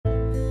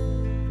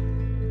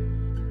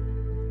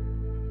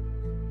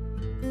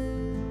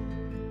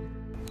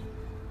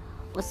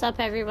What's up,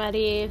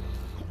 everybody?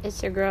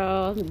 It's your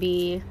girl,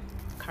 B.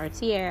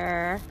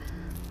 Cartier.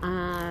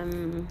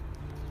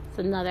 It's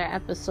another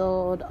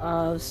episode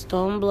of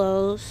Stone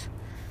Blows.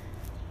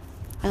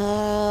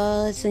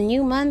 It's a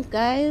new month,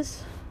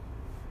 guys.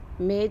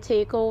 May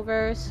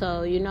Takeover,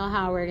 so you know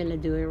how we're gonna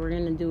do it. We're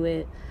gonna do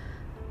it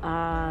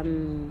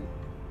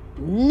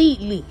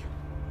neatly.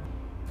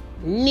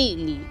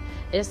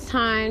 It's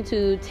time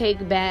to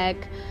take back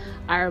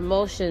our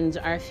emotions,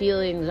 our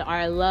feelings,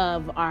 our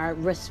love, our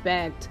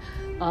respect,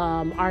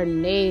 our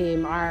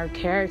name, our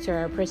character,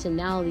 our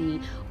personality,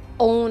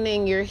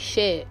 owning your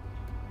shit,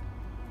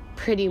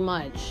 pretty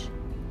much.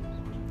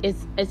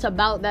 It's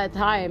about that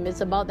time.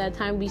 It's about that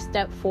time we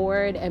step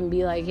forward and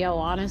be like, yo,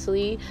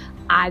 honestly,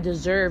 I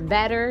deserve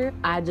better.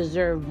 I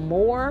deserve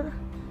more.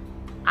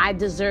 I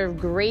deserve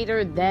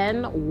greater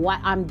than what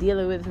I'm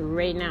dealing with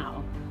right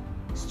now.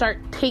 Start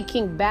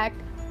taking back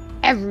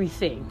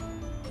everything.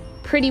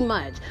 Pretty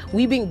much.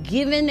 We've been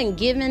given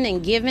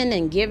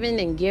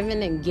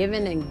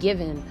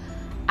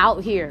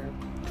out here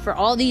for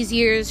all these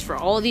years, for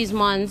all these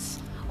months,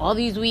 all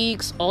these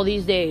weeks, all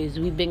these days.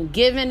 We've been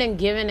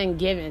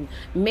given.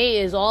 May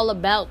is all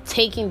about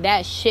taking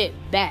that shit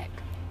back.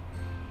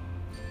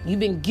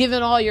 You've been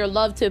giving all your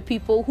love to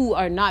people who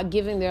are not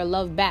giving their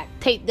love back.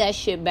 Take that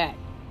shit back.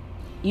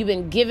 You've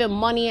been giving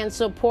money and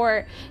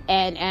support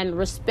and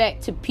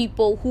respect to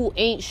people who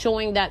ain't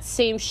showing that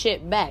same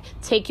shit back.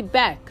 Take it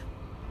back.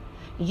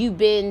 You've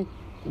been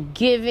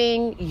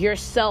giving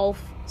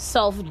yourself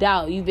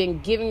self-doubt. You've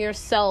been giving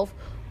yourself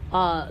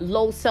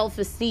low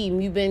self-esteem.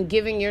 You've been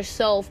giving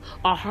yourself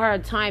a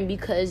hard time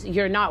because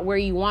you're not where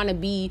you want to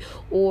be,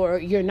 or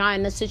you're not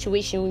in a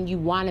situation you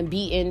want to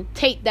be in.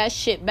 Take that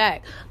shit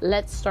back.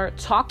 Let's start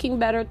talking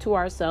better to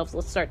ourselves.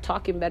 Let's start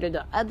talking better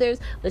to others.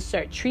 Let's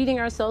start treating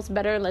ourselves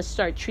better. Let's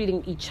start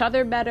treating each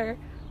other better.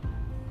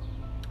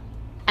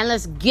 And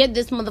let's get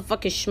this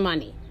motherfucking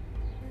shmoney.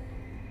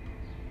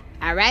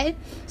 All right?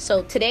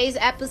 So today's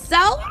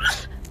episode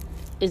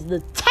is the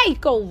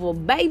takeover,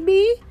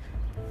 baby.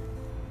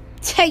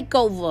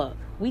 Takeover.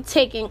 We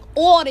taking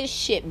all this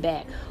shit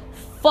back.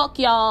 Fuck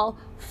y'all.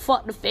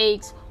 Fuck the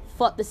fakes.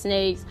 Fuck the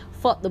snakes.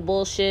 Fuck the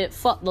bullshit.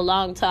 Fuck the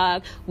long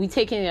talk. We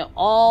taking it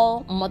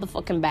all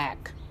motherfucking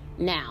back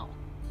now.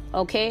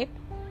 Okay?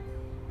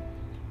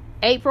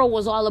 April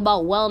was all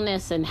about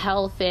wellness and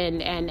health and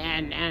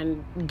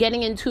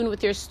getting in tune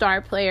with your star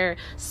player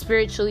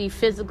spiritually,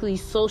 physically,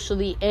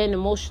 socially, and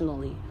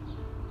emotionally.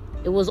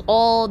 It was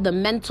all the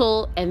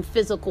mental and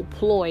physical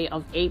ploy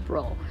of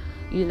April.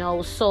 You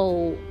know,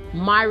 so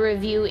my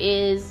review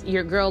is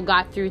your girl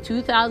got through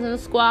 2,000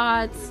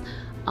 squats,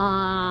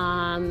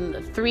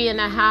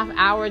 3.5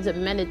 hours of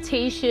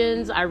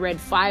meditations. I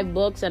read 5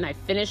 books and I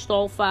finished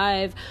all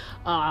 5.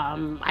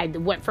 I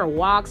went for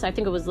walks. I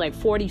think it was like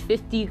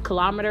 50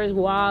 kilometers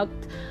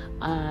walked.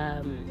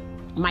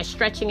 My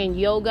stretching and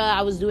yoga,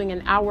 I was doing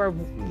an hour of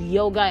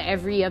yoga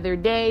every other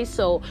day.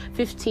 So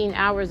 15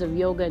 hours of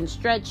yoga and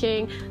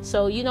stretching.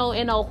 So, you know,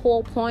 in a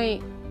whole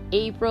point,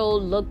 April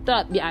looked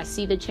up. Yeah, I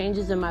see the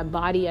changes in my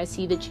body. I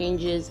see the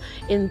changes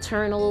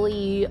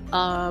internally,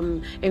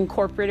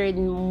 incorporated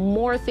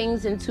more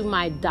things into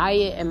my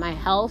diet and my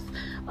health,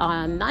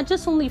 not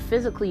just only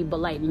physically, but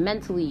like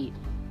mentally.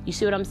 You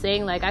see what I'm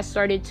saying? Like I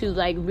started to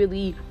like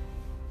really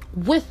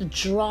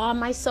withdraw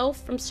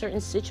myself from certain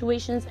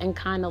situations and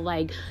kind of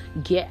like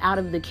get out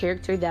of the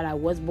character that I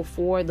was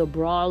before, the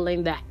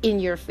brawling, that in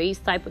your face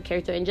type of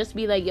character, and just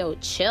be like, yo,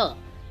 chill.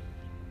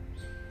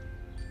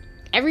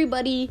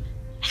 Everybody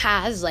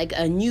has like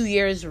a New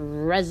Year's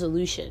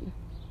resolution.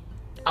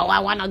 Oh,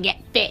 I want to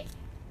get fit.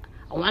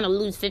 I want to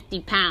lose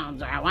 50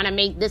 pounds, or I want to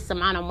make this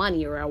amount of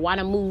money, or I want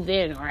to move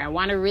in, or I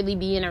want to really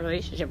be in a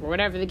relationship, or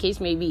whatever the case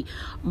may be.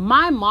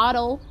 My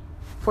motto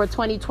for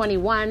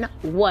 2021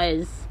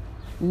 was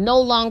no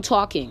long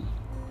talking.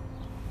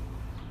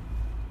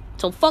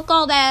 So fuck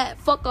all that,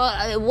 fuck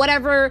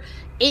whatever.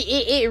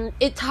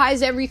 It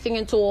ties everything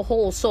into a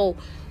whole. So,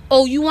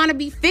 oh, you want to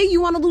be fit?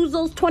 You want to lose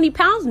those 20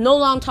 pounds? No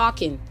long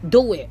talking.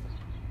 Do it.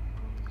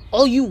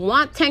 Oh, you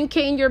want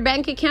 10K in your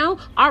bank account?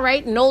 All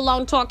right, no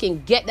long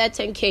talking. Get that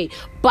 10K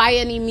by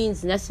any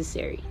means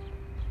necessary.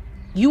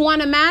 You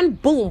want a man?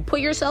 Boom.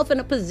 Put yourself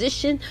in a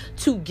position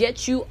to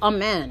get you a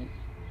man.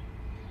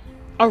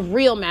 A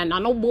real man,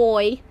 not a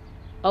boy.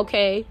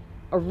 Okay?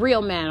 A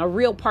real man, a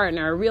real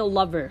partner, a real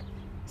lover.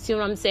 See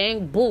what I'm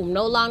saying? Boom.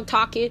 No long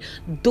talking.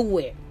 Do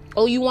it.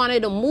 Oh, you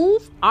wanted to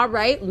move? All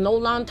right. No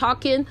long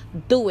talking.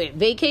 Do it.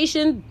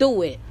 Vacation?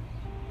 Do it.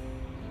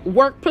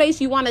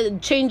 Workplace, you want to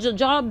change the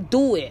job?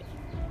 Do it.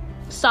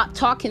 Stop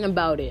talking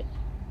about it.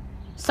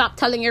 Stop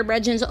telling your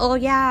brethren, oh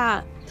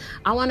yeah,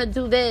 I want to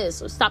do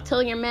this. Or stop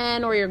telling your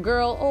man or your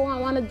girl, oh, I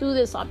want to do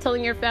this. Stop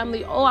telling your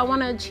family, oh, I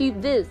want to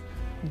achieve this.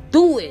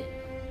 Do it.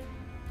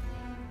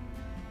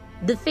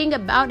 The thing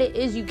about it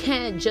is you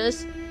can't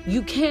just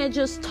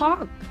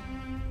talk.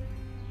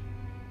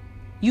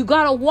 You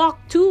gotta walk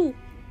too.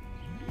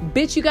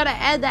 Bitch, you gotta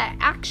add that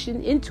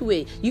action into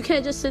it. You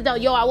can't just sit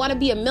down, yo, I want to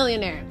be a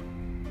millionaire.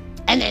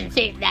 and then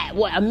think that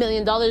 $1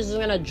 million is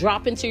gonna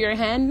drop into your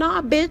hand.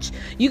 Nah, bitch.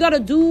 You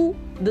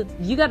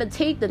gotta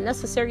take the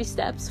necessary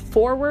steps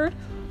forward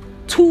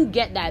to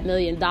get that $1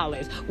 million.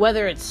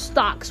 Whether it's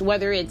stocks,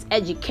 whether it's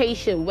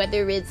education,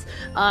 whether it's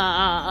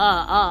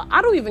I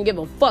don't even give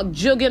a fuck,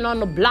 jugging on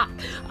the block.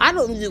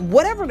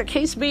 Whatever the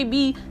case may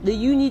be that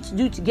you need to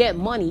do to get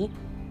money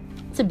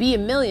to be a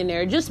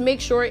millionaire, just make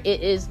sure it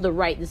is the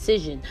right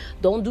decision.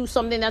 Don't do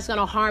something that's going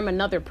to harm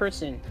another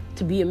person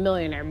to be a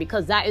millionaire,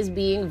 because that is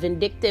being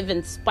vindictive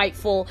and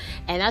spiteful,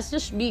 and that's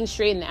just being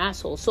straight in the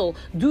asshole. So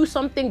do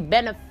something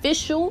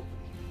beneficial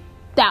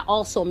that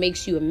also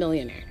makes you a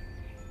millionaire.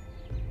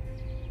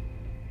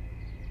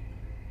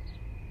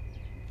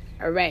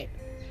 All right.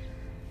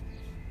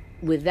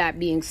 With that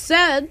being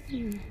said,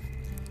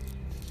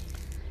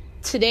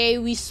 today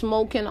we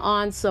smoking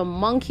on some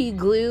monkey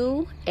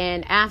glue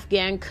and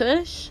Afghan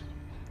Kush.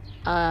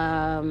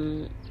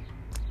 And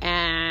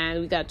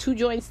we got 2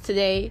 joints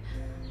today.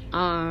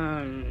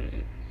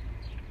 I'm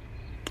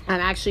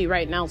actually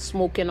right now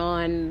smoking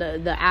on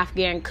the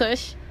Afghan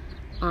Kush.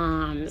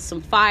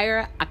 Some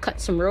fire. I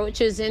cut some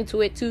roaches into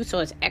it too, so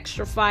it's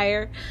extra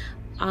fire.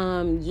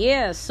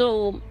 Yeah,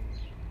 so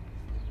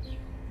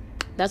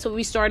that's what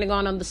we starting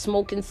on the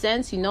smoking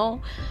sense,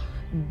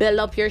 Build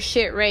up your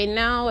shit right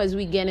now as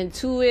we get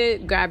into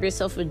it. Grab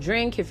yourself a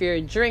drink if you're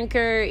a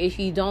drinker. If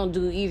you don't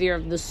do either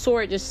of the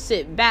sort, just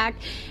sit back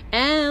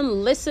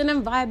and listen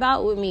and vibe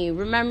out with me.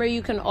 Remember,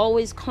 you can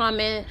always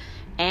comment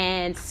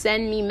and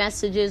send me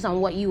messages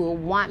on what you would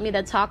want me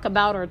to talk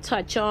about or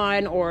touch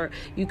on, or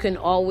you can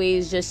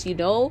always just,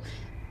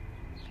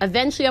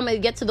 eventually I'm going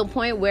to get to the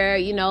point where,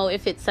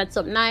 if it sets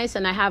up nice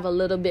and I have a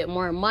little bit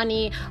more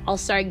money, I'll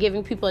start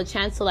giving people a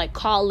chance to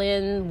call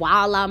in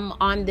while I'm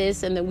on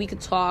this, and then we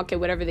could talk or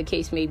whatever the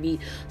case may be.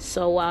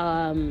 So,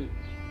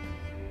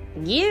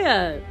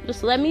 yeah,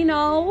 just let me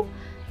know.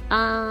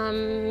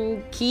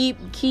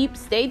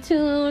 Stay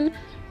tuned.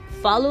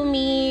 Follow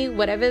me,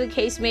 whatever the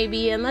case may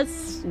be, and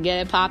let's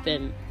get it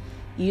popping.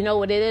 You know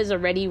what it is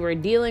already. We're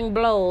dealing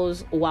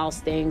blows while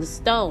staying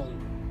stoned.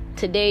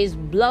 Today's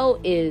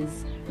blow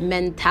is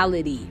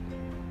mentality.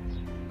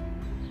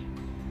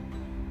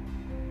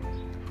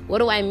 What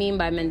do I mean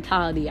by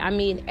mentality? I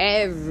mean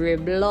every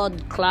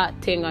blood clot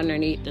thing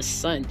underneath the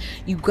sun.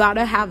 You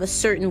gotta have a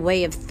certain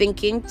way of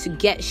thinking to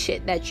get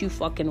shit that you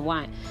fucking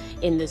want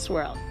in this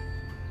world.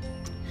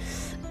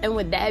 And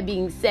with that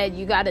being said,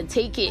 you gotta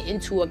take it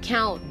into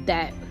account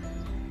that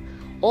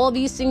all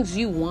these things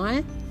you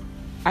want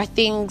are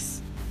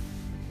things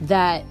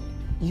that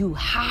you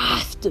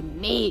have to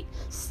make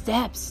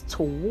steps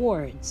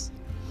towards.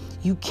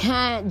 You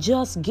can't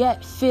just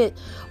get fit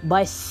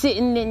by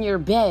sitting in your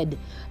bed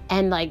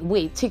and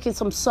taking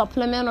some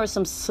supplement or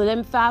some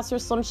Slim Fast or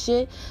some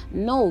shit.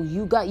 No,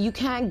 you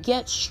can't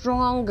get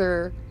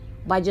stronger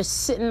by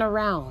just sitting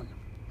around.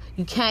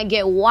 You can't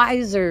get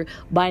wiser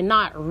by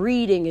not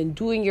reading and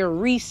doing your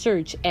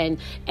research and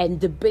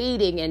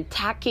debating and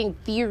tacking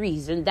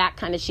theories and that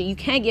kind of shit. You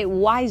can't get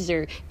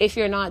wiser if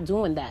you're not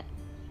doing that.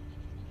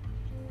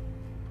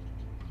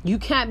 You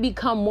can't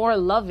become more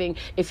loving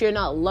if you're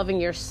not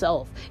loving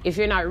yourself. If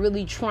you're not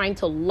really trying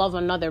to love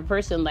another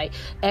person.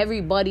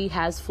 Everybody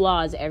has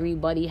flaws.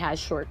 Everybody has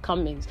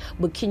shortcomings.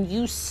 But can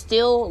you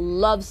still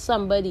love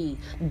somebody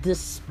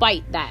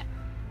despite that?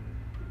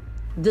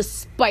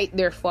 Despite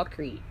their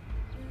fuckery?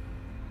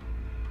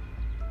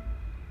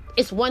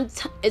 It's one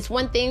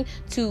thing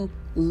to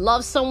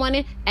love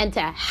someone and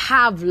to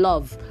have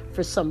love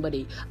for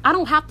somebody. I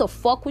don't have to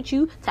fuck with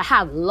you to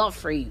have love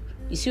for you.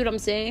 You see what I'm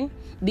saying?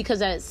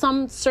 Because at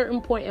some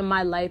certain point in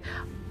my life,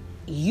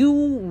 you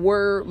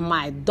were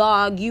my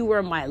dog, you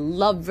were my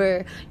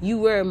lover, you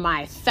were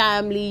my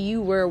family,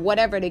 you were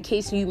whatever the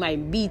case you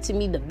might be to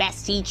me, the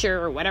best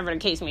teacher or whatever the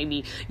case may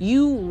be.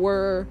 You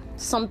were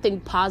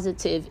something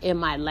positive in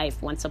my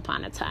life once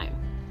upon a time.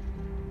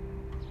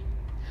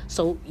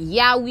 So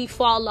yeah, we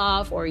fall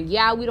off, or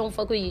yeah, we don't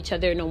fuck with each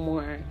other no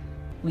more.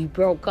 We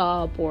broke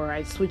up, or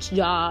I switched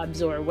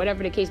jobs, or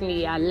whatever the case may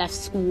be. I left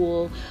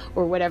school,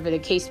 or whatever the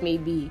case may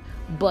be.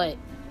 But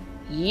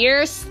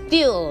you're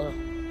still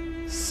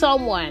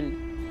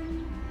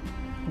someone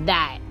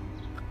that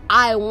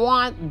I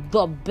want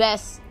the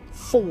best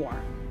for.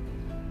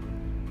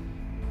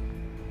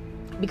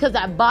 Because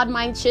that bad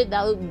mind shit,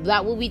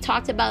 that what we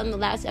talked about in the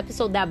last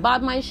episode, that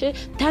bad mind shit,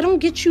 that don't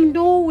get you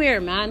nowhere,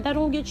 man. That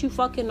don't get you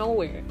fucking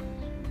nowhere.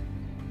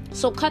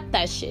 So cut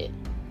that shit.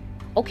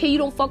 Okay, you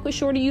don't fuck with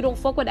Shorty, you don't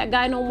fuck with that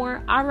guy no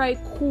more. All right,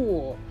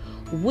 cool.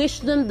 Wish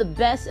them the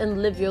best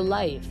and live your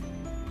life.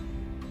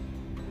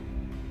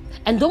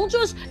 And don't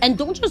just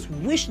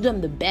wish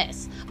them the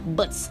best,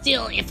 but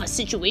still, if a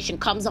situation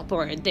comes up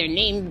or their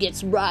name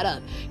gets brought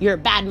up, you're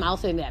bad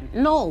mouthing them.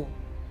 No.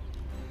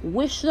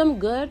 Wish them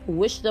good,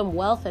 wish them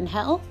wealth and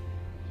health,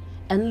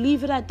 and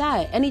leave it at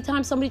that.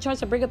 Anytime somebody tries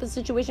to bring up a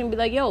situation, be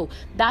like, yo,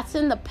 that's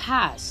in the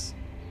past.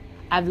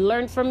 I've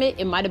learned from it.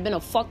 It might have been a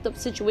fucked up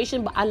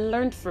situation, but I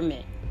learned from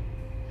it.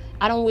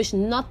 I don't wish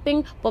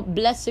nothing but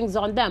blessings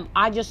on them.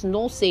 I just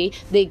know, say,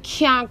 they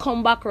can't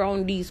come back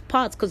around these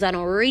parts because I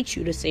don't rate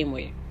you the same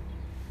way.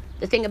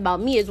 The thing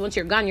about me is once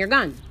you're gone, you're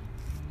gone.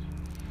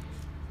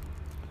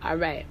 All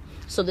right.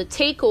 So the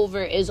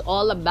takeover is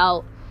all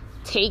about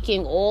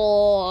taking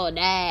all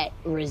that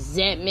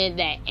resentment,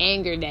 that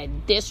anger,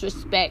 that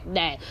disrespect,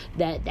 that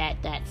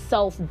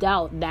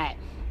self-doubt, that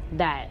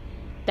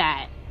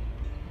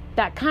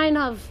kind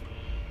of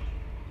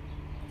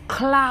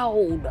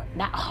cloud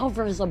that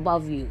hovers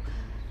above you.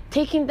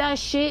 Taking that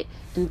shit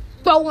and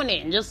throwing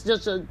it, and just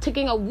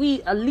taking a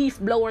leaf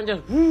blower and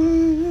just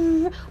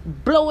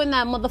blowing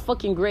that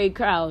motherfucking gray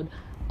cloud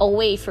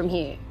away from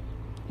here.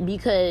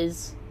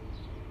 Because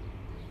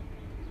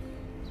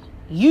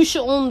you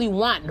should only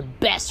want the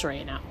best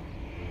right now.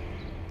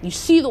 You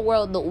see the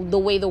world, the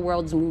way the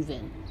world's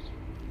moving.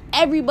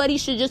 Everybody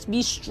should just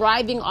be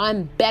striving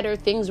on better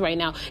things right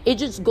now. It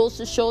just goes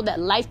to show that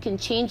life can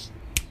change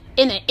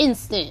in an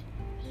instant.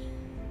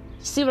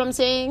 See what I'm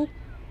saying?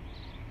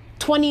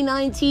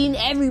 2019,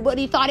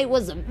 everybody thought it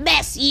was the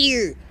best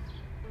year.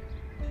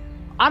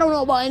 I don't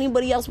know about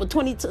anybody else, but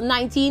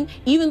 2019,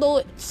 even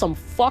though some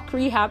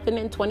fuckery happened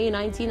in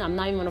 2019, I'm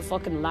not even gonna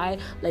fucking lie.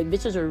 Like,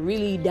 bitches were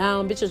really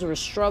down. Bitches were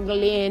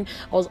struggling.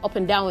 I was up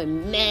and down with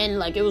men.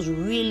 Like, it was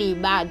really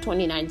bad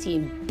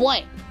 2019.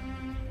 But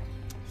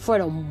for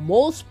the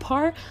most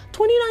part,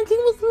 2019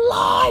 was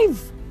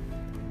live.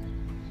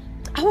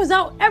 I was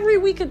out every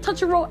weekend,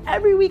 touch a road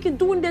every weekend,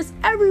 doing this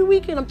every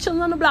weekend. I'm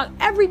chilling on the block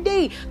every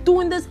day,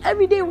 doing this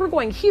every day. We're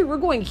going here, we're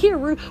going here,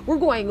 we're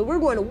going to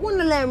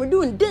Wonderland, we're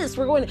doing this,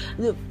 we're going to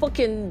the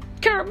fucking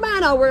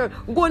Caravana, we're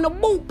going to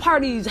boat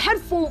parties,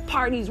 headphone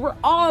parties. We're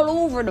all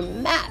over the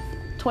map.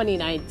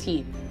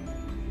 2019.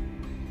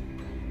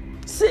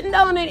 Sitting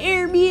down in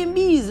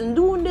Airbnbs and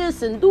doing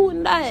this and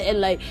doing that and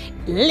like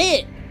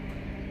lit.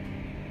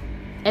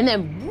 And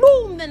then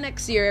boom, the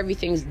next year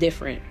everything's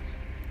different.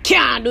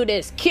 Can't do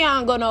this,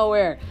 can't go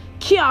nowhere,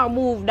 can't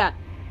move that,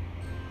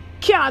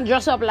 can't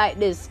dress up like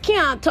this,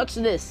 can't touch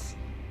this.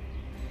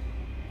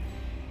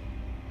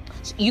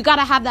 So you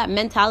gotta have that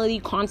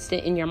mentality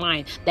constant in your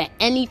mind that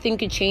anything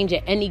could change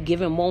at any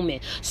given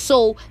moment.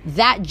 So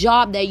that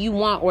job that you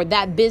want or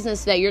that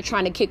business that you're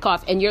trying to kick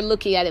off and you're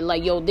looking at it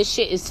like, yo, this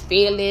shit is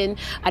failing.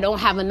 I don't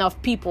have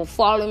enough people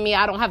following me.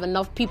 I don't have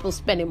enough people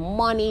spending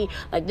money.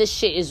 Like, this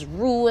shit is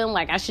ruined.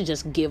 Like, I should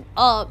just give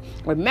up.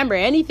 Remember,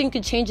 anything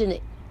could change in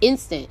the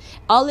instant.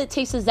 All it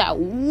takes is that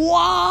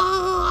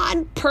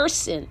one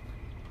person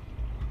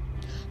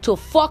to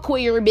fuck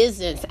with your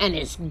business and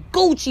it's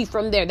Gucci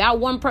from there. That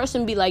one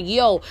person be like,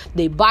 yo,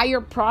 they buy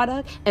your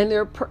product and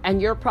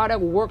your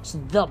product works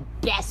the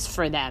best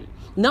for them.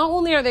 Not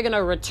only are they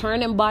gonna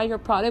return and buy your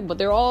product, but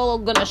they're all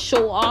gonna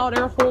show all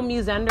their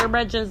homies and their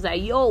brethren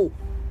that, yo,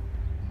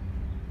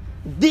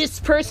 this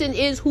person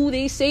is who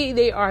they say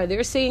they are.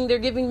 They're saying they're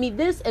giving me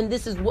this, and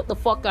this is what the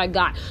fuck I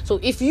got. So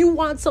if you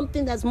want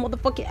something that's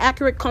motherfucking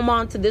accurate, come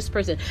on to this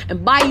person.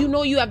 And by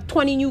you have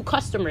 20 new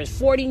customers,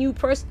 40 new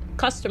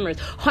customers,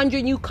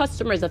 100 new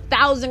customers,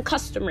 1,000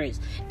 customers.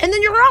 And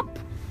then you're up.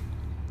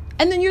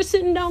 And then you're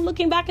sitting down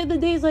looking back at the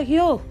days like,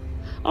 yo,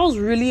 I was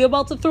really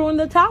about to throw in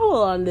the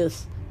towel on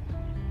this.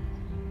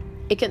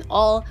 It can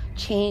all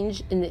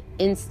change in the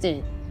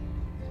instant.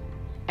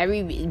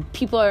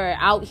 People are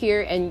out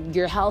here and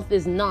your health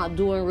is not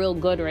doing real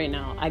good right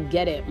now. I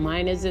get it.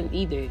 Mine isn't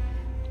either.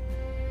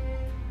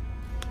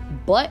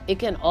 But it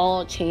can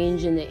all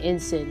change in the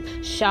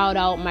instant. Shout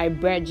out my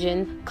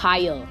brethren,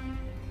 Kyle.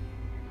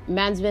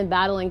 Man's been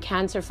battling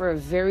cancer for a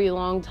very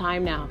long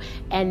time now.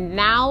 And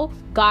now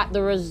got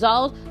the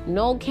result.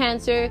 No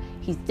cancer.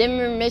 He's in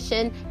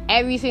remission.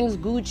 Everything's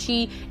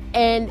Gucci.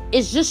 And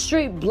it's just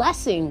straight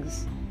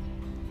blessings.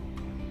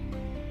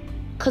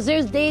 Because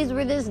there's days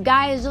where this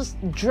guy is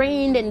just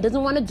drained and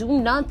doesn't want to do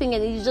nothing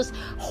and he's just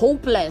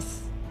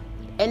hopeless.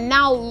 And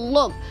now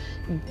look,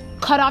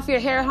 cut off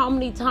your hair how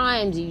many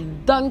times?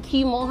 You've done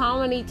chemo how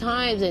many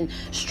times? And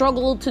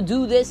struggled to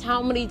do this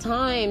how many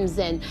times?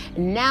 And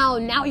now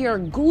you're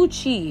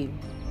Gucci.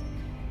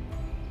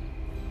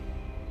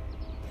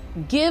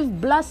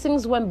 Give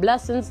blessings when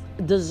blessings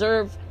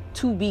deserve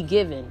to be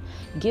given.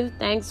 Give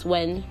thanks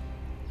when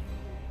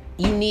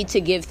you need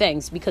to give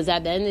thanks. Because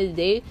at the end of the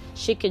day,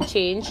 shit can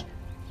change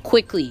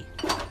quickly.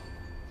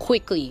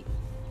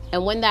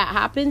 And when that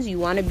happens, you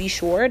want to be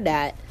sure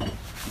that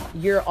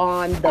you're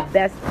on the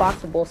best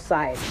possible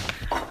side,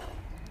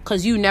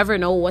 because you never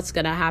know what's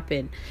gonna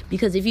happen.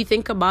 Because if you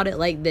think about it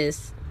like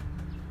this,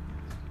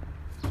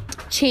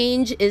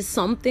 change is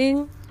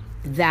something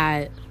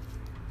that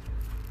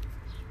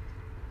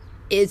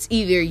it's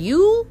either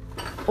you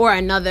or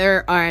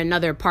another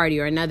party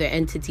or another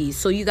entity.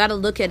 So you got to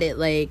look at it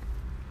like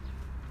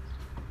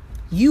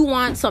you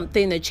want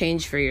something to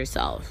change for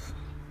yourself.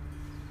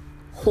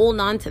 Hold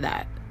on to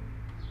that.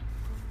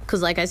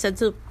 Because like I said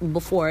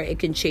before, it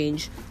can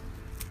change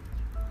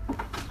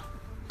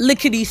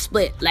lickety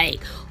split.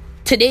 Like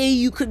today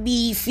you could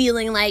be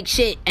feeling like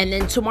shit, and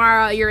then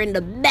tomorrow you're in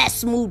the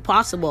best mood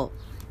possible.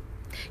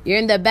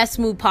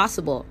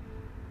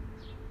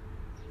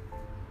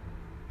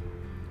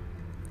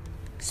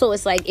 So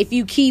it's like if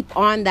you keep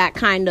on that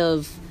kind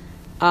of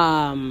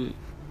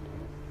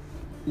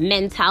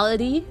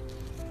mentality,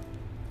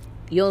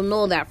 you'll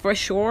know that for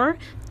sure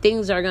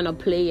things are gonna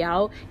play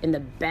out in the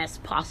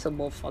best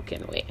possible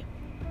fucking way.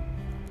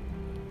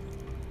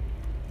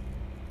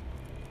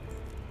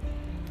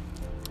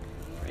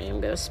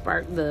 I'm gonna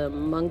spark the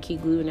monkey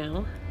glue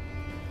now.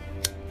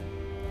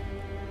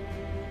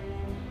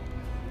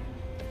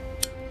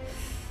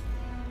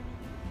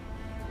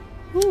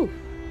 Whew.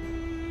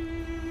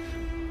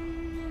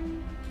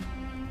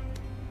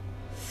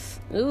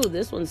 Ooh,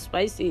 this one's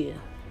spicy.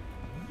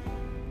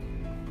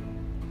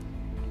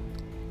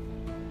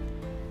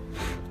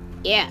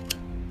 Yeah.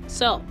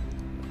 So,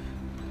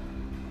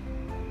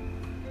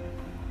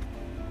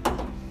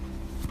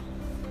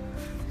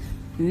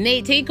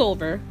 May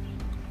Takeover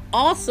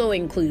also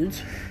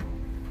includes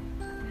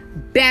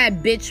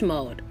bad bitch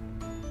mode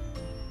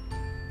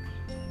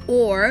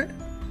or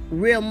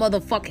real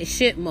motherfucking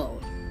shit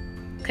mode.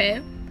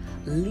 Okay?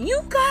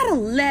 You gotta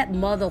let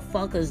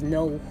motherfuckers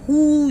know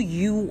who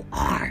you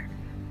are.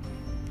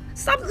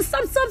 Stop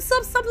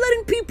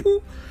letting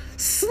people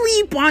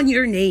sleep on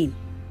your name.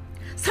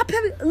 Stop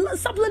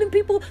letting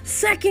people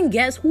second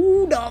guess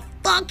who the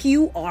fuck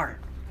you are.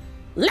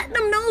 Let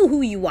them know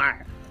who you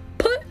are.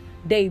 Put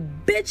they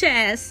bitch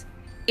ass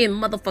in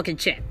motherfucking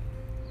check.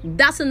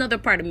 That's another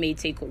part of May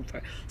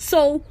Takeover.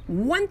 So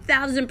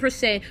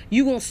 1000%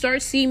 you gonna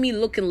start seeing me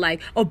looking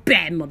like a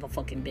bad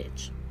motherfucking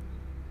bitch.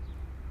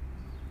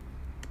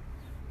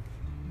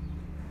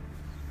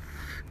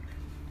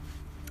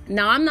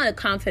 Now, I'm not a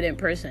confident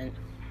person.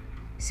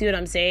 See what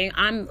I'm saying?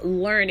 I'm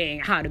learning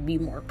how to be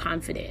more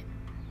confident.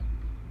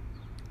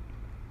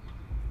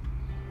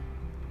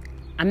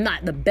 I'm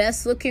not the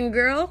best looking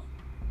girl,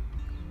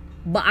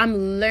 but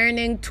I'm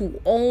learning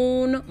to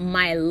own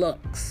my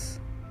looks,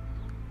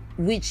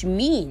 which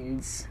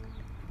means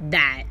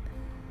that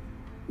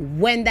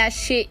when that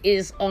shit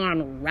is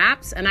on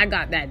wraps and I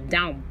got that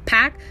down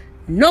pack,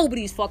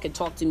 nobody's fucking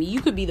talk to me.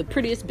 You could be the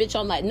prettiest bitch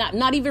on life.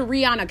 Not even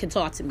Rihanna can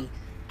talk to me.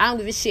 I don't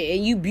give a shit.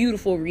 And you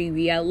beautiful,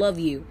 Riri. I love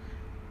you.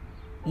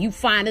 You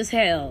fine as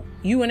hell.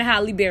 You and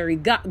Halle Berry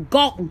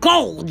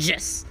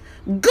gorgeous.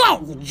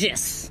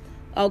 Gorgeous.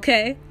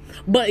 Okay?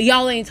 But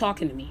y'all ain't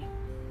talking to me.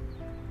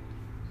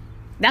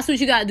 That's what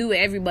you gotta do with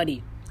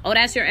everybody. Oh,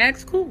 that's your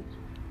ex? Cool.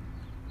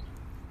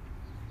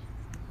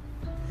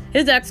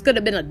 His ex could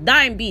have been a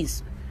dime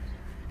piece.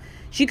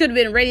 She could have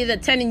been rated a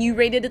 10 and you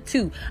rated a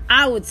 2.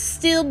 I would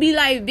still be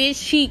like,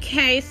 bitch, she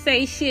can't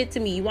say shit to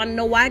me. You wanna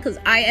know why? Because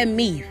I am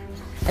me.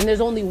 And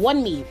there's only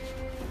one me.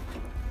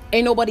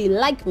 Ain't nobody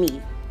like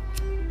me.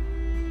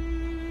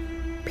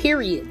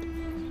 Period.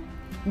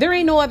 There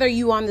ain't no other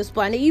you on this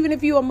planet. Even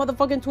if you a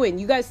motherfucking twin,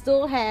 you guys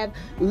still have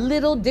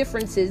little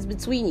differences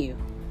between you.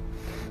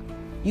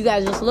 You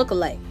guys just look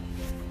alike.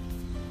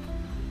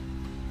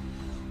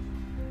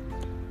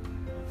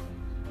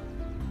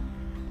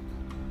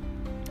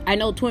 I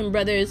know twin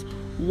brothers,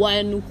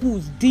 one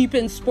who's deep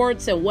in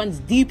sports and one's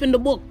deep in the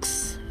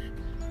books.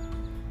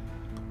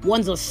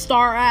 One's a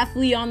star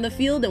athlete on the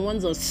field and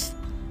one's a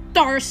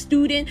star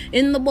student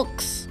in the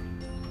books.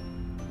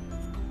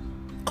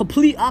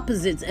 Complete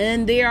opposites,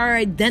 and they are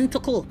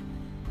identical.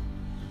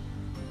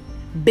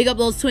 Big up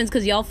those twins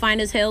because y'all fine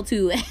as hell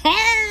too.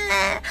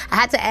 I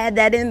had to add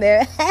that in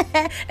there.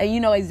 And you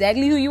know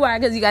exactly who you are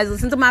because you guys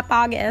listen to my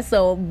podcast,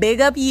 so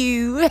big up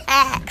you.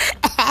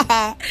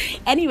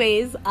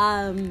 Anyways,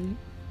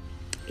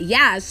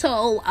 yeah,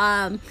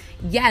 so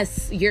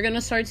yes, you're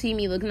gonna start seeing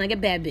me looking like a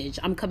bad bitch.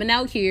 I'm coming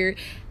out here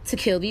to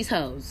kill these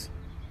hoes,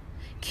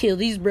 kill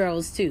these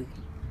bros too,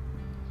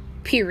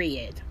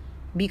 period.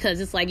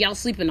 Because it's like y'all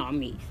sleeping on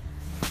me.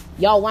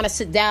 Y'all want to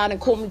sit down and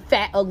call me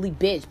fat, ugly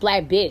bitch,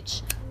 black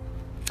bitch.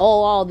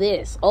 Oh, all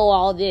this.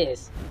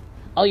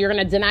 Oh, you're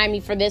gonna deny me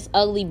for this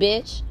ugly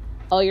bitch?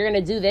 Oh, you're gonna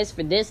do this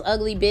for this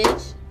ugly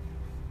bitch?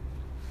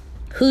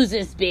 Who's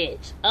this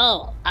bitch?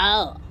 Oh.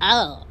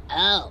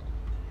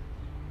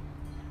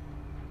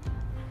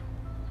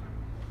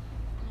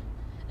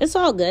 It's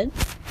all good.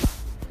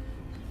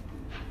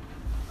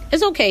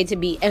 It's okay to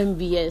be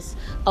envious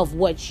of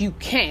what you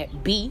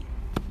can't be.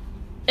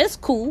 It's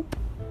cool.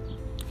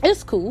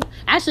 It's cool.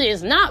 Actually,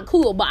 it's not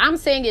cool, but I'm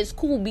saying it's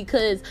cool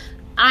because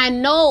I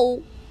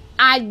know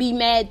I'd be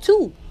mad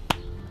too.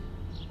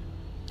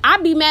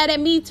 I'd be mad at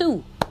me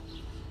too.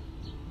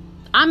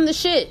 I'm the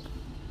shit.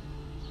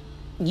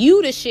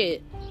 You the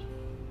shit.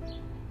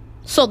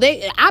 So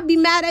I'd be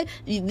mad at,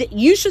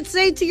 you should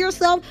say to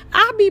yourself,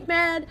 I'd be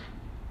mad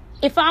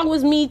if I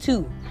was me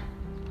too.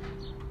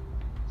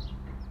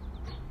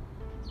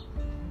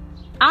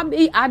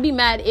 I'd be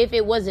mad if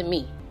it wasn't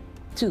me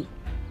too.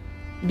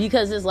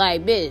 Because it's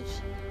like, bitch,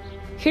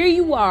 here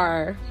you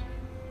are,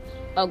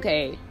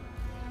 okay,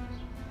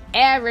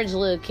 average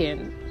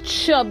looking,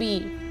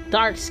 chubby,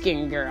 dark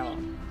skinned girl,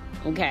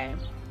 okay,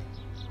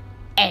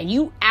 and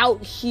you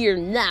out here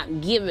not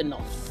giving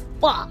a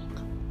fuck.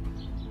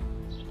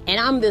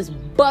 And I'm this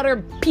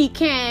butter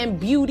pecan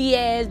beauty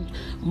ass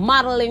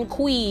modeling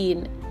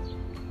queen,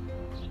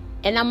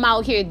 and I'm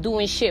out here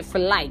doing shit for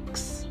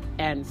likes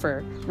and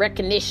for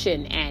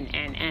recognition,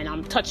 and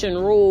I'm touching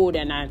road,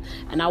 and I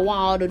want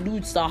all the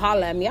dudes to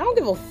holler at me. I don't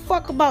give a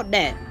fuck about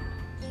that.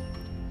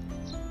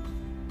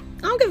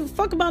 I don't give a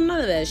fuck about none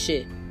of that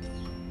shit.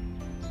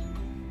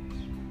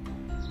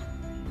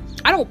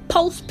 I don't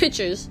post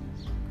pictures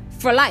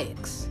for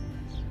likes.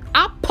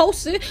 I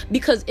post it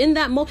because in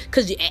that moment,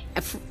 because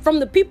from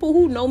the people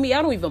who know me,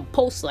 I don't even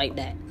post like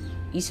that.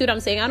 You see what I'm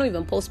saying? I don't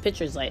even post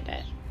pictures like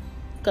that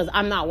because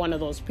I'm not one of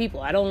those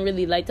people. I don't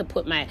really like to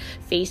put my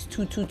face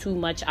too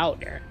much out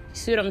there. You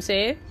see what I'm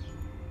saying?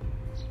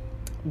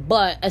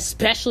 But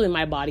especially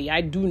my body,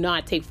 I do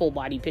not take full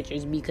body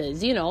pictures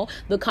because, you know,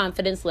 the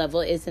confidence level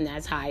isn't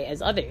as high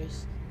as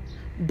others.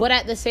 But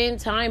at the same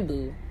time,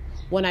 boo,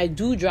 when I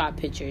do drop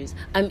pictures,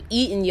 I'm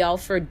eating y'all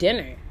for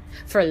dinner,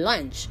 for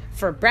lunch,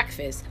 for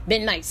breakfast,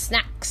 midnight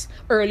snacks,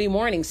 early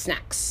morning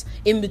snacks,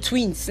 in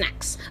between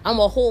snacks. I'm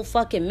a whole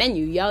fucking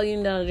menu. Y'all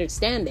need to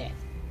understand that.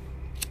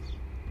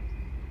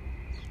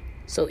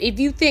 So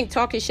if you think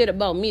talking shit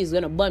about me is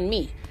gonna bun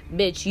me,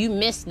 bitch, you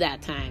missed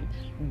that time.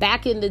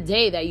 Back in the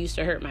day, that used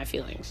to hurt my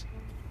feelings.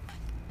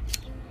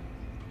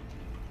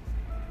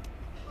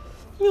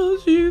 Oh,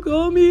 she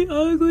called me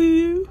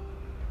ugly.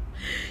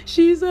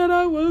 She said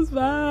I was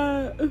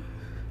fat.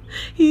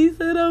 He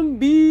said I'm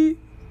beat.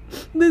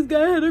 This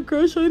guy had a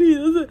crush on, he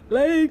doesn't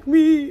like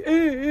me.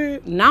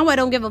 Now I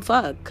don't give a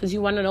fuck. Because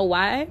you want to know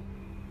why?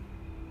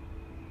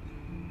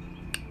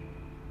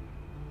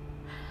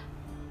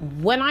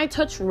 When I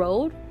touch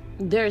road,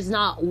 there's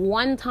not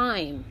one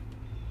time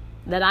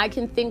that I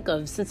can think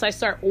of since I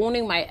start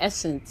owning my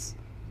essence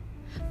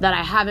that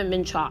I haven't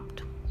been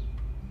chopped.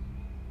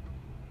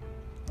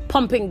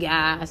 Pumping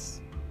gas,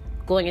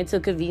 going into a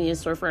convenience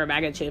store for a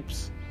bag of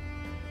chips.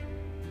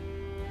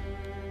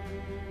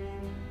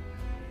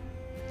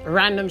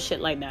 Random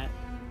shit like that.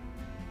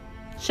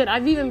 Shit,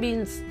 I've even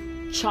been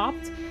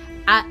chopped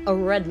at a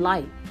red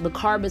light. The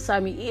car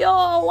beside me,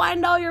 yo,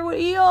 wind out your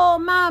way. Yo,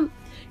 ma'am,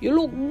 you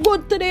look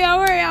good today.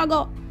 Where you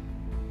go?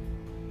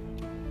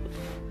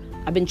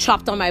 I've been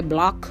chopped on my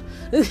block.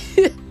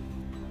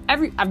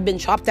 I've been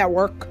chopped at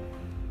work.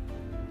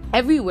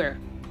 Everywhere.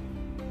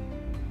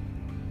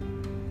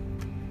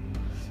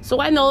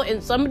 So I know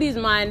in somebody's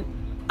mind,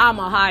 I'm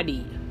a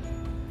hottie.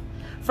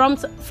 From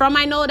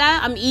I know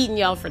that, I'm eating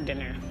y'all for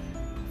dinner.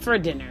 For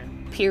dinner.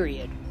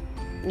 Period.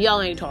 Y'all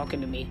ain't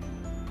talking to me.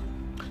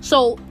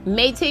 So,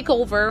 May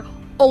Takeover,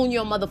 own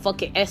your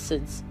motherfucking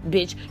essence,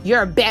 bitch.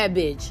 You're a bad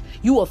bitch.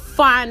 You a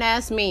fine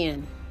ass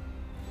man.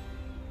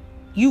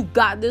 You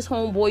got this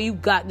homeboy, you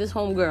got this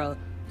homegirl.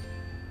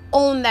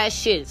 Own that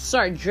shit.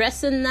 Start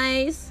dressing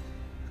nice.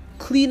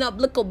 Clean up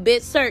a little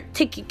bit. Start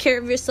taking care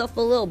of yourself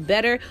a little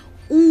better.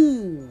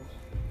 Ooh.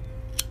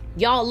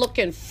 Y'all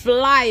looking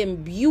fly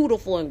and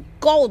beautiful and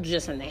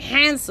gorgeous and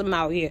handsome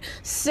out here.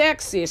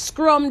 Sexy,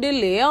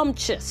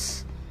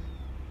 scrumdiddlyumptious.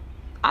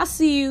 I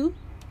see you.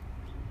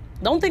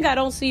 Don't think I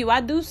don't see you. I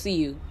do see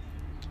you.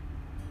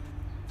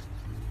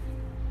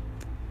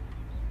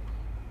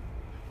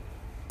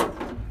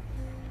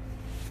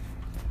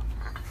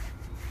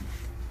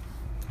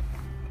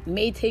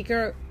 May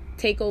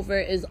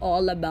Takeover is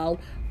all about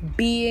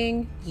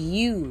being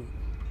you,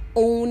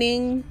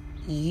 owning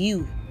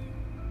you.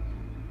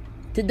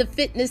 Did the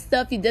fitness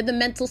stuff, you did the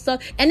mental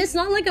stuff, and it's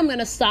not like I'm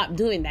gonna stop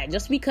doing that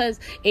just because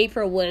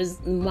April was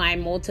my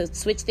mode to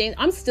switch things.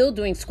 I'm still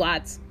doing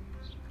squats.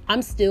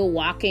 I'm still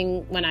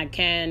walking when I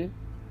can.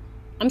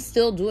 I'm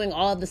still doing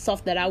all the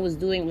stuff that I was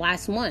doing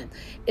last month.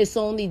 It's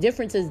the only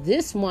difference is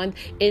this month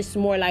it's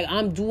more like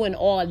I'm doing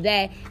all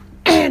that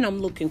and I'm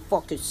looking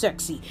fucking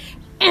sexy.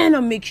 And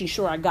I'm making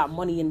sure I got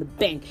money in the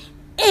bank.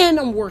 And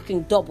I'm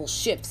working double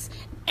shifts.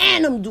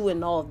 And I'm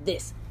doing all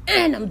this.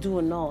 And I'm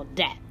doing all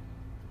that.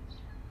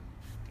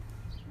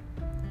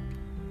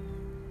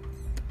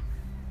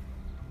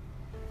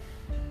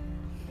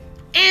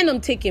 And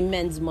I'm taking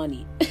men's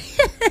money.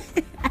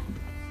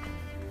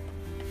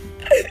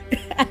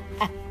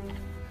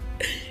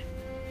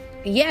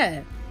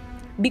 Yeah.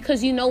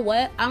 Because you know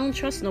what? I don't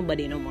trust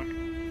nobody no more.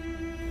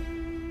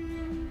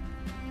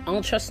 I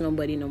don't trust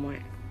nobody no more.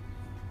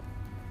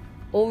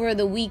 Over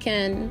the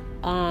weekend,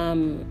 I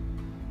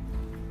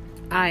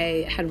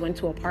had went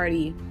to a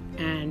party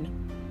and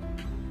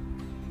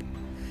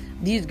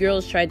these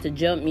girls tried to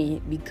jump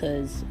me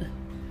because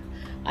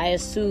I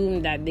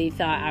assumed that they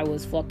thought I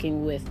was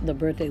fucking with the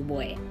birthday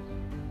boy.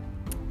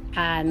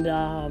 And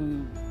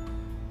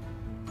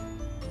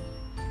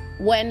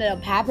what ended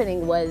up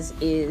happening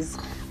is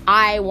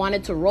I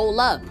wanted to roll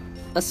up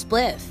a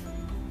spliff.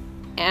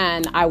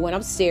 And I went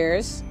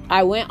upstairs.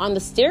 I went on the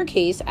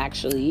staircase,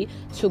 actually,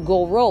 to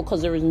go roll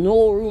because there was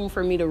no room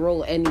for me to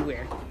roll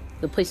anywhere.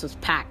 The place was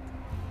packed.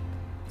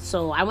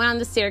 So I went on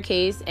the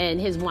staircase,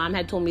 and his mom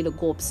had told me to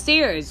go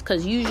upstairs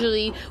because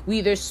usually we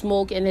either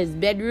smoke in his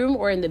bedroom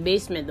or in the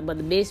basement, but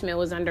the basement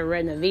was under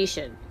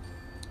renovation.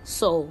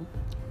 So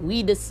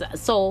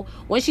so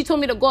when she told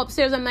me to go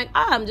upstairs, I'm like,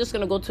 I'm just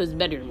going to go to his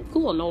bedroom.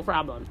 Cool, no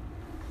problem.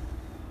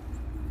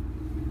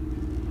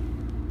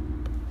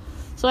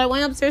 So I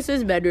went upstairs to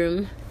his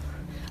bedroom.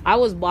 I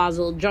was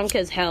Basel, drunk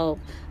as hell,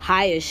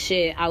 high as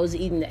shit. I was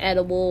eating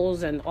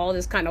edibles and all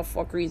this kind of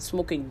fuckery,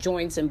 smoking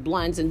joints and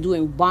blunts and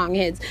doing bong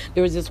hits.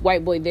 There was this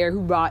white boy there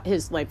who brought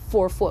his like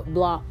 4-foot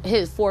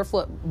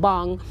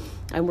bong,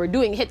 and we're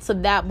doing hits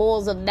of that,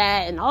 bowls of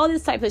that, and all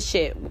this type of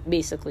shit,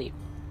 basically.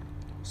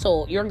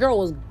 So your girl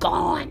was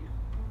gone.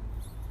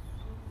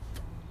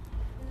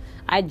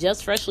 I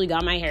just freshly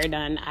got my hair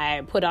done.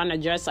 I put on a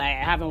dress I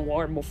haven't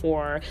worn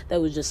before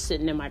that was just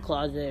sitting in my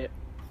closet.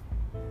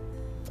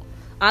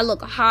 I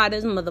look hot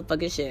as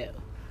motherfucking shit.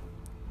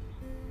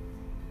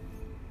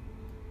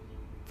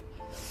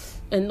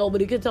 And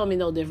nobody could tell me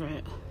no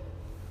different.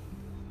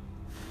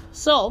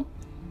 So,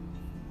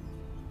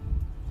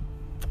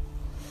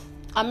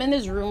 I'm in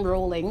his room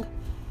rolling.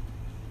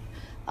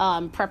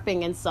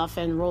 Prepping and stuff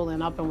and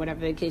rolling up and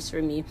whatever the case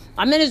for me.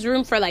 I'm in his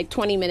room for like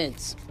 20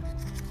 minutes.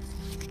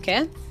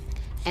 Okay?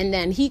 And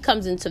then he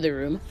comes into the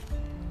room.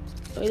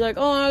 He's like,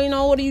 oh, you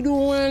know, what are you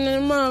doing?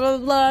 And blah, blah,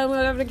 blah,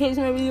 whatever the case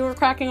may be. You were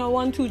cracking a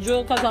 1-2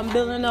 drill because I'm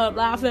building up,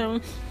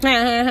 laughing.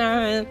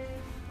 And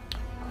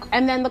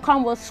then the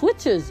convo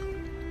switches.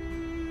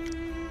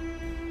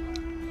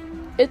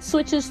 It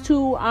switches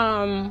to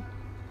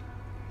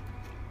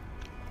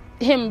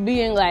him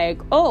being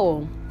like,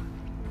 oh,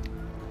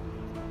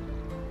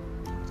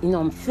 you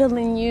know, I'm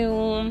feeling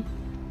you.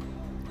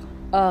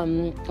 I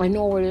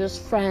know we're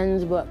just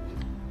friends, but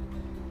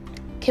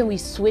can we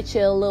switch it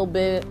a little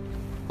bit?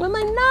 I'm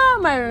like, nah,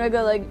 my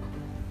nigga. Like,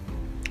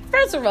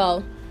 first of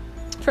all,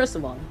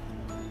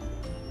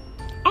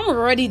 I'm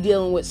already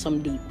dealing with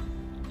some dude.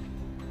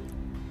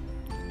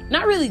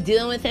 Not really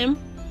dealing with him,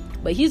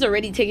 but he's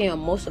already taking up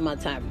most of my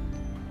time.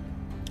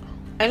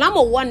 And I'm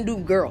a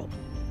one-dude girl.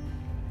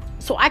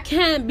 So I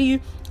can't be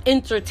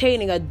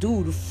entertaining a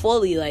dude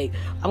fully. Like,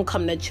 I'm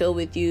coming to chill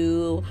with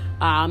you.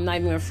 I'm not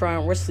even in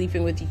front. We're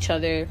sleeping with each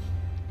other.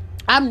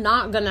 I'm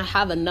not going to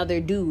have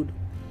another dude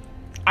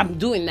I'm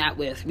doing that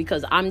with,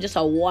 because I'm just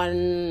a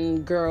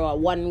one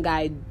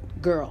guy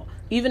girl.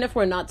 Even if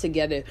we're not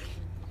together,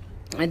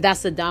 and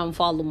that's the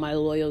downfall of my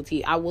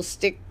loyalty, I will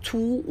stick to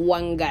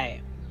one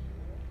guy.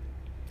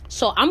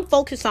 So I'm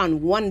focused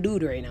on one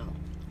dude right now.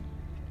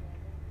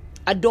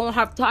 I don't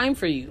have time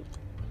for you.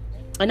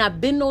 And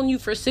I've been knowing you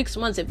for 6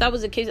 months. If that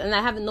was the case, and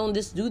I haven't known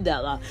this dude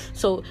that long.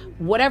 So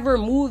whatever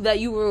move that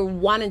you were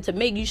wanting to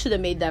make, you should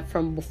have made that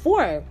from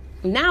before.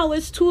 Now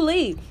it's too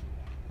late.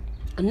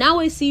 Now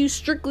I see you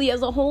strictly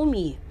as a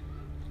homie.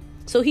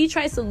 So he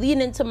tries to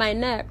lean into my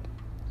neck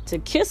to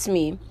kiss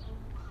me,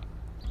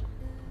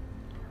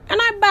 and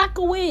I back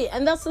away.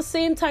 And that's the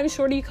same time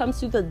Shorty comes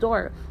through the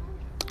door.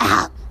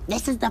 Ah,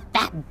 this is the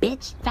fat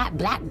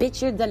black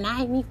bitch you're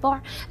denying me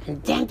for.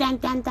 And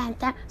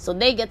dan. So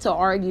they get to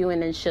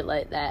arguing and shit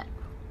like that.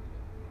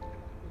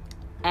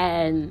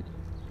 And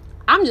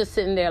I'm just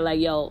sitting there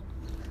like, yo,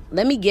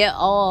 let me get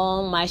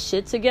all my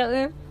shit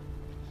together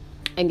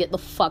and get the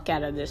fuck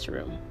out of this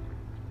room.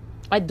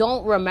 I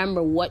don't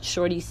remember what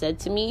Shorty said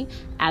to me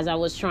as I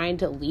was trying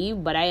to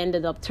leave, but I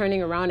ended up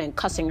turning around and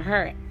cussing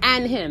her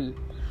and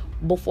him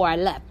before I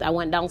left. I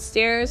went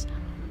downstairs.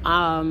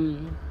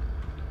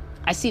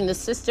 I seen the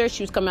sister.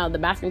 She was coming out of the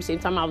bathroom same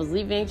time I was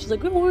leaving. She's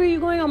like, where are you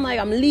going? I'm like,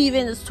 I'm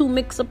leaving. There's too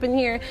mixed up in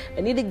here.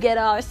 I need to get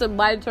out. I said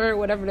bye to her,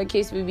 whatever the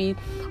case may be.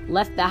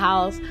 Left the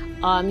house.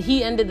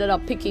 He ended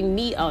up picking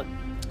me up.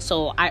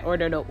 So I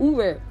ordered an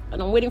Uber.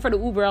 And I'm waiting for the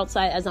Uber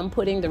outside as I'm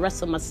putting the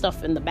rest of my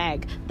stuff in the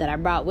bag that I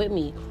brought with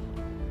me.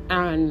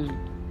 And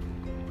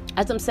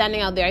as I'm standing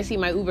out there, I see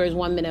my Uber is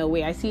 1 minute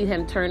away. I see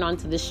him turn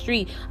onto the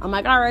street. I'm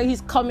like, all right, he's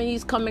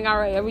coming. All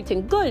right,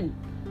 everything good.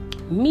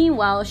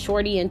 Meanwhile,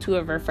 Shorty and 2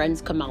 of her friends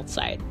come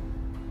outside.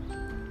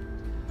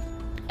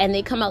 And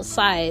they come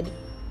outside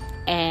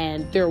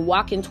and they're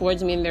walking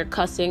towards me and they're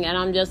cussing. And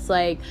I'm just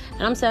like,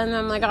 and I'm standing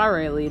there, I'm like, all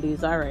right,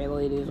 ladies,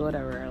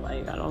 whatever.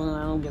 Like, I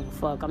don't give a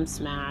fuck. I'm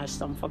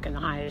smashed. I'm fucking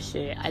high as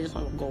shit. I just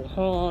want to go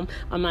home.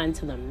 I'm not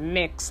into the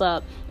mix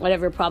up.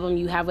 Whatever problem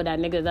you have with that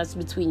nigga, that's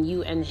between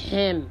you and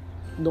him.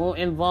 Don't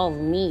involve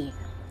me.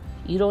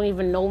 You don't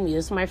even know me.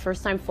 This is my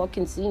first time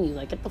fucking seeing you.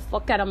 Like, get the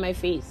fuck out of my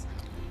face.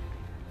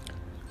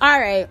 All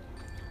right.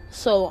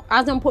 So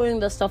as I'm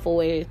putting the stuff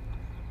away,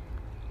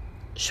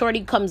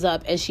 Shorty comes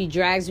up and she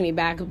drags me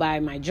back by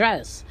my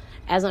dress.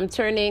 As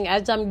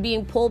I'm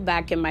being pulled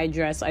back in my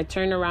dress, I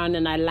turn around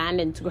and I land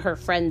into her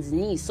friend's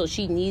knee. So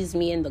she knees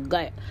me in the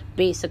gut,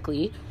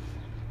 basically.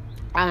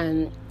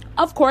 And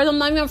of course, I'm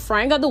not even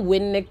frying. Got the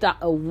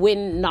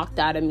wind knocked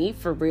out of me,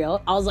 for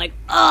real. I was like,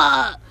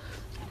 ugh,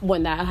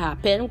 when that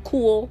happened.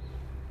 Cool.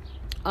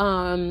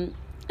 At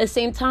the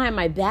same time,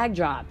 my bag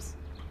drops.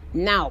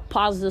 Now,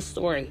 pause the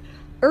story.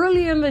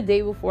 Earlier in the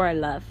day before I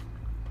left,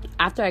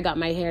 after I got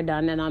my hair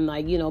done and I'm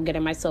like,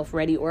 getting myself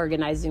ready,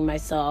 organizing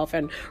myself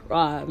and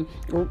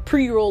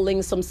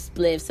pre-rolling some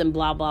spliffs and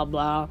blah, blah,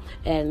 blah.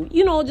 And,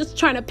 just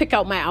trying to pick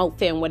out my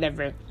outfit and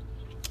whatever.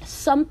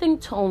 Something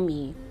told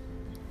me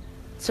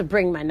to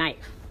bring my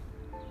knife.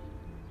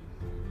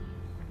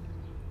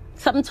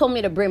 Something told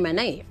me to bring my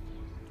knife.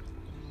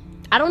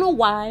 I don't know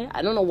why.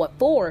 I don't know what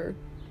for.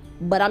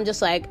 But I'm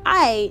just like,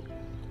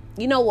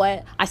 You know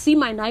what? I see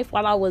my knife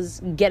while I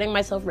was getting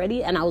myself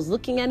ready, and I was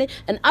looking at it,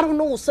 and I don't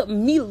know,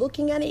 something, me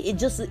looking at it,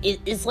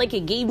 it's like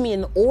it gave me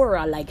an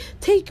aura, like,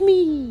 take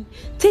me.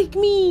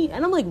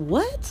 And I'm like,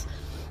 what?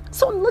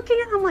 So I'm looking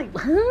at it, I'm like,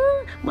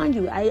 huh? Mind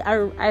you, I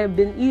have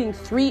been eating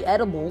 3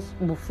 edibles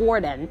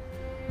before then.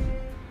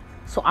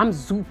 So I'm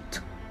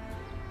zooped.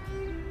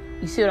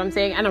 You see what I'm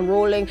saying? And I'm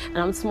rolling and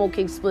I'm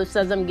smoking spliffs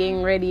as I'm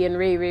getting ready and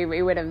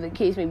whatever the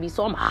case may be.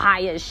 So I'm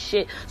high as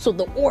shit. So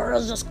the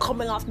aura's just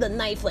coming off the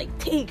knife like,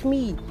 take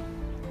me.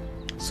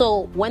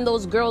 So when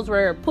those girls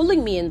were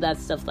pulling me and that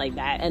stuff like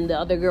that, and the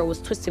other girl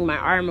was twisting my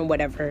arm and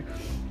whatever,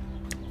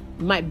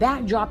 my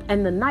back dropped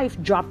and the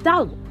knife dropped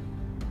out.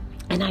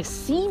 And I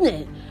seen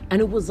it. And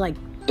it was like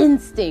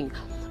instinct.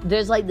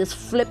 There's like this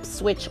flip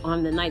switch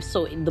on the knife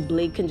so the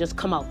blade can just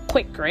come out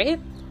quick, right?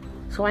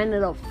 So I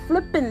ended up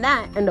flipping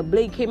that and the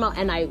blade came out,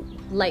 and I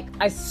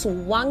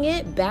swung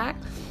it back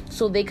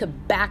so they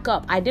could back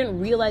up. I didn't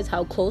realize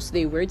how close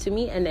they were to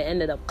me, and it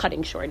ended up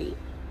cutting shorty.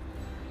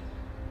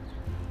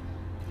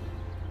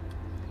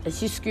 And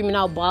she's screaming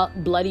out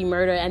bloody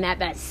murder, and at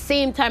that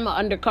same time an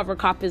undercover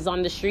cop is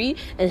on the street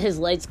and his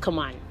lights come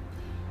on.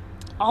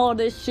 All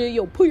this shit,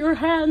 yo, put your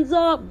hands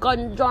up,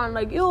 gun drawn,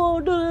 like, yo,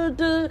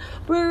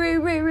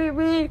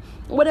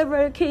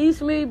 whatever the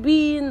case may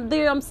be. And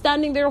there, I'm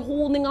standing there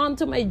holding on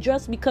to my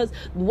dress because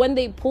when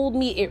they pulled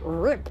me, it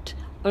ripped,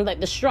 or like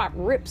the strap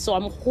ripped. So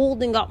I'm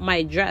holding up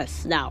my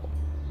dress now.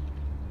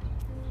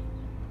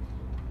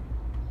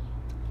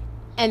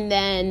 And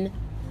then,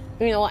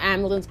 you know,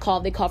 ambulance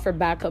called. They called for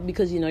backup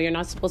because, you know, you're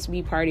not supposed to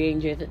be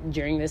partying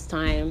during this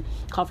time.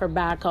 Call for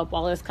backup,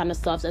 all this kind of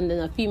stuff. And then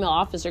a female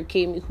officer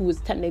came who was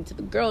tending to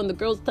the girl, and the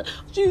girl's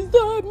she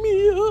set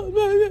me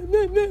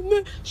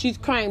up. She's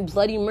crying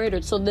bloody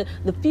murder. So the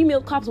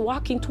female cop's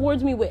walking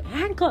towards me with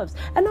handcuffs,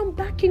 and I'm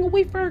backing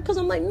away from her because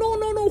I'm like, no,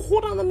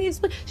 hold on, let me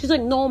explain. She's like,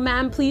 no,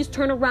 ma'am, please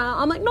turn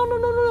around. I'm like,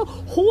 no,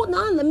 hold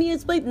on, let me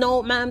explain.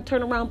 No, ma'am,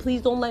 turn around,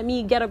 please, don't let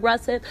me get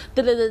aggressive.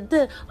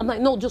 I'm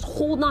like, no, just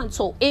hold on.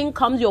 So in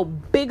comes your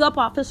big up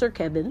Officer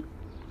Kevin.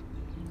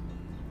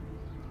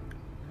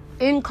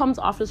 In comes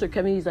Officer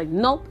Kevin. He's like,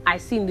 nope, I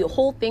seen the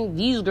whole thing.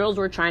 These girls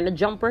were trying to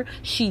jump her.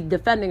 She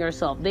defending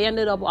herself. They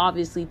ended up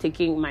obviously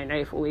taking my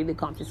knife away. They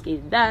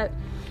confiscated that.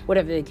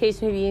 Whatever the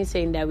case may be,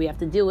 saying that we have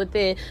to deal with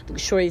it. The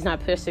shorty's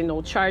not pressing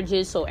no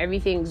charges, so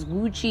everything's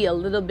Gucci a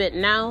little bit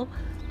now.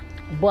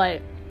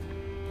 But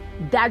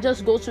that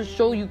just goes to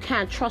show you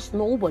can't trust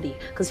nobody.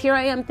 Because here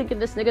I am thinking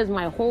this nigga's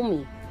my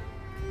homie.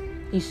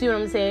 You see what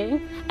I'm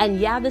saying? And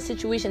yeah, the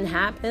situation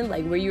happened,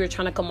 like where you were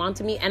trying to come on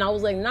to me, and I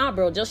was like, nah,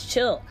 bro, just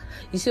chill.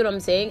 You see what I'm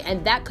saying?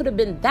 And that could have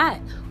been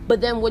that.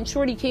 But then when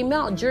shorty came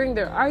out during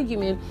their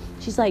argument,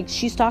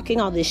 she's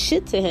talking all this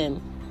shit to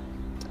him.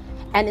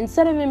 And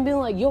instead of him being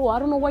like, yo, I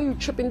don't know why you're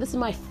tripping. This is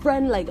my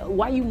friend. Like,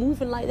 why you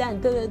moving like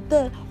that?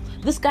 And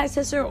this guy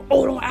says to her,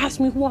 oh, don't ask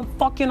me who I'm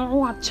fucking or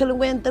who I'm chilling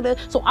with.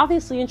 So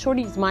obviously in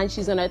shorty's mind,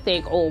 she's going to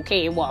think, oh,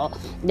 okay, well,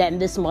 then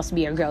this must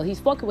be a girl he's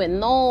fucking with.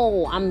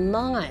 No, I'm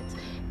not.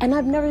 And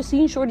I've never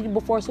seen shorty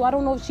before, so I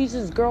don't know if she's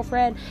his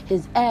girlfriend,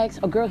 his ex,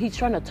 a girl he's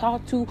trying to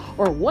talk to,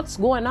 or what's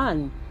going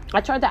on.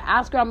 I tried to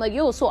ask her, I'm like,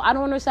 yo, so I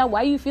don't understand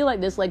why you feel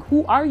like this. Like,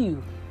 who are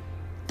you?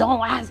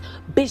 Don't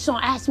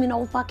ask me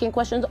no fucking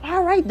questions.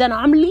 All right, then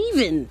I'm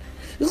leaving.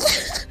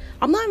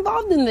 I'm not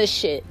involved in this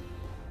shit.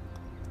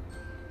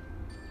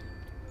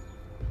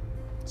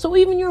 So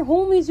even your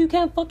homies, you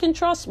can't fucking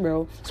trust,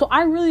 bro. So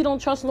I really don't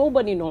trust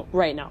nobody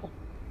right now.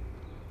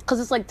 Because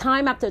it's like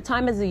time after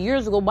time as the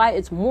years go by,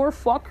 it's more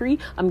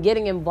fuckery I'm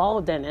getting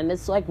involved in. And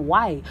it's like,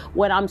 why?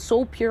 When I'm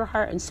so pure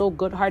heart and so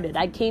good hearted,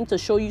 I came to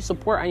show you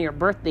support on your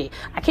birthday.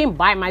 I came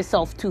by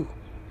myself too.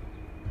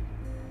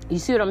 You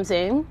see what I'm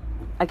saying?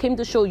 I came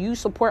to show you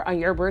support on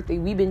your birthday.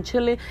 We've been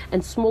chilling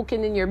and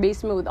smoking in your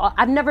basement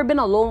I've never been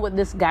alone with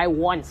this guy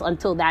once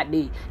until that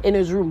day in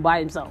his room by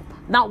himself.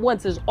 Not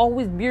once. There's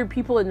always weird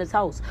people in his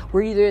house.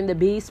 We're either in the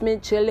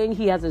basement chilling.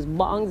 He has his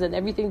bongs and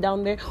everything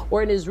down there.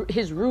 Or in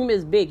his room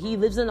is big. He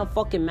lives in a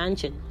fucking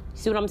mansion.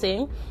 See what I'm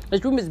saying?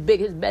 His room is big.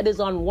 His bed is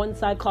on one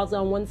side, closet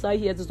on one side.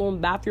 He has his own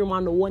bathroom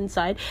on the one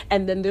side.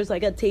 And then there's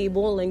like a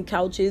table and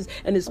couches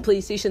and his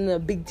PlayStation and a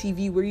big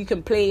TV where you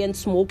can play and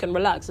smoke and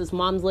relax. His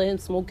mom's letting him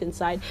smoke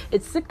inside.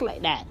 It's sick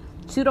like that.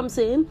 See what I'm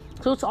saying?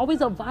 So it's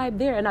always a vibe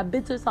there. And I've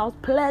been to his house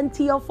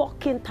plenty of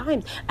fucking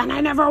times. And I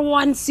never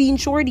once seen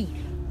shorty.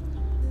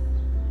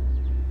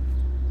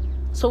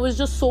 So it's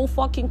just so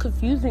fucking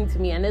confusing to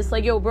me. And it's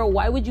like, yo, bro,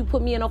 why would you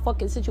put me in a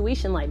fucking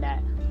situation like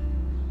that?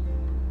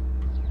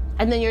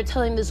 And then you're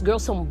telling this girl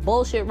some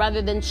bullshit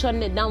rather than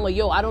shutting it down. Like,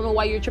 yo, I don't know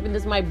why you're tripping.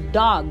 This is my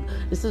dog.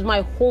 This is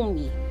my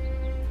homie.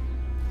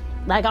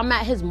 Like, I'm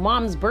at his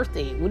mom's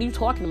birthday. What are you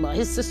talking about?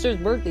 His sister's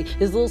birthday.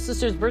 His little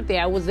sister's birthday,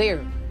 I was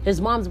there. His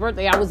mom's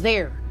birthday, I was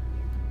there.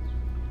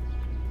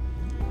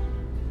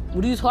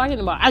 What are you talking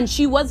about? And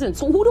she wasn't.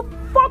 So who the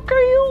fuck are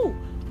you?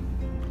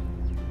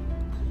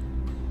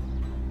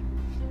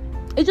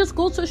 It just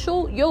goes to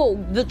show, yo,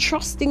 the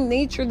trusting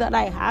nature that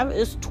I have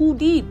is too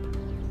deep.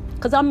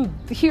 Because I'm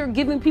here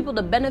giving people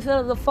the benefit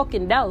of the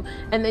fucking doubt.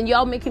 And then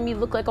y'all making me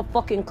look like a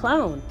fucking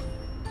clown.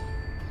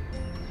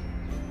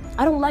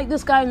 I don't like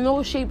this guy in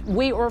no shape,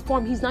 way, or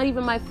form. He's not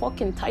even my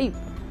fucking type.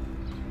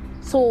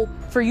 So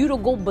for you to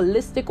go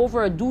ballistic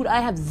over a dude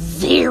I have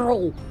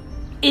zero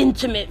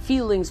intimate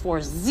feelings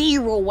for,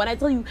 zero. When I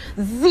tell you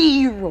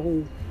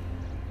zero,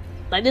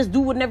 like this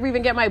dude would never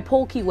even get my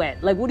pokey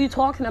wet. Like, what are you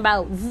talking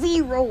about?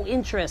 Zero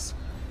interest.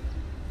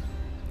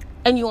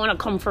 And you want to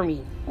come for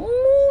me?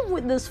 Move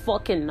with this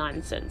fucking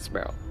nonsense,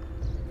 bro.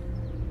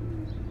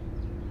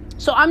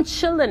 So I'm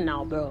chilling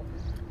now, bro.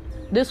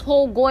 This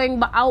whole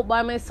going out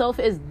by myself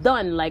is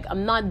done. Like,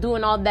 I'm not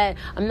doing all that.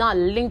 I'm not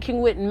linking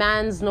with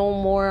mans no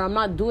more. I'm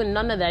not doing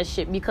none of that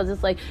shit because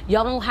it's like,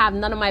 y'all don't have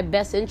none of my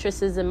best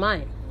interests in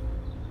mind.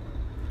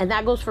 And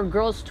that goes for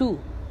girls too.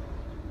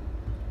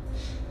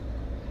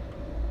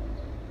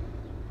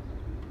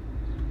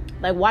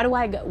 Like,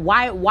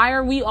 why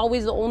are we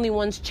always the only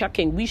ones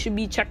checking? We should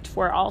be checked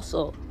for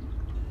also.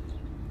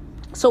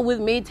 So with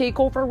May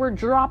Takeover, we're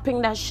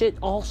dropping that shit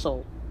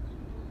also.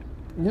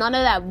 None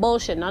of that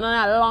bullshit. None of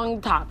that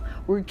long talk.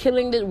 We're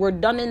killing this. We're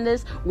done in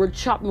this. We're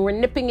chopping. We're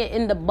nipping it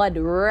in the bud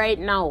right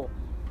now.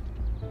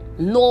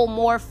 No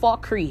more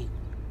fuckery.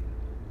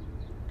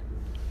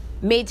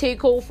 May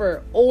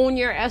Takeover. Own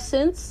your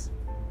essence.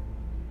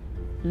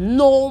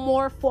 No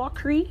more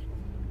fuckery.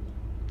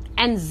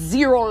 And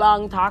zero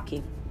long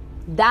talking.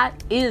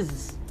 That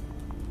is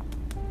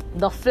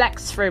the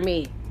flex for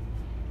me.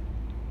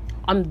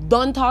 I'm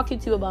done talking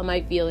to you about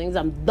my feelings.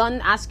 I'm done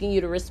asking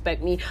you to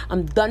respect me.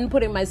 I'm done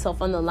putting myself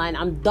on the line.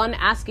 I'm done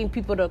asking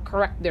people to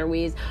correct their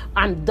ways.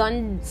 I'm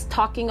done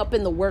talking up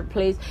in the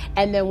workplace.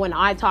 And then when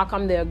I talk,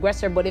 I'm the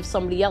aggressor. But if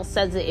somebody else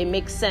says it, it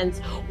makes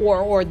sense.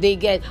 Or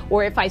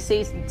if I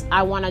say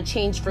I want to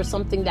change for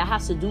something that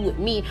has to do with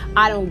me,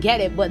 I don't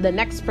get it, but the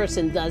next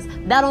person does.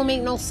 That don't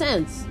make no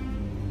sense.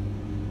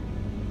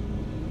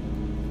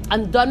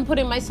 I'm done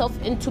putting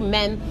myself into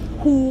men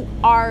who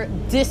are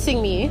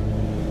dissing me.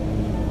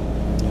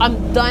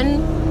 I'm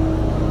done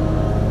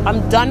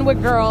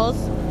with girls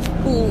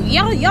who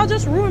y'all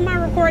just ruined my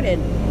recording.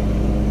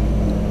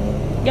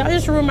 Y'all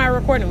just ruined my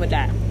recording with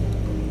that.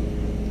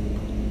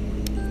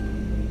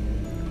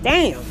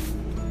 Damn.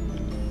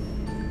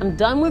 I'm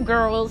done with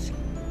girls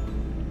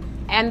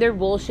and their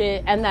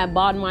bullshit and that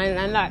bottom line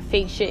and that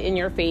fake shit in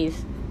your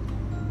face.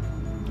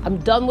 I'm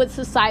done with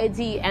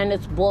society and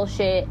its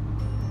bullshit.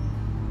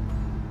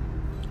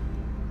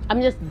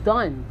 I'm just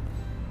done.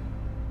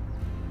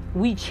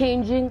 We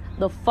changing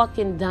the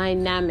fucking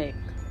dynamic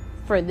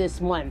for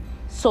this month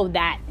so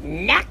that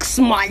next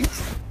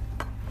month,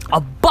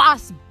 a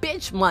boss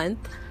bitch month,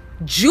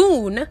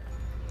 June,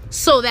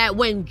 so that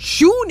when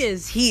June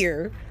is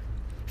here,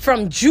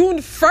 from June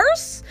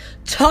 1st,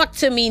 talk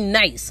to me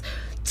nice.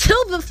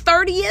 Till the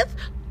 30th,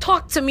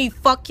 talk to me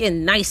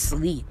fucking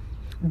nicely.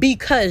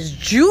 Because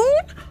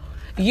June,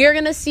 you're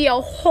gonna see a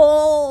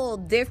whole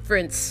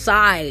different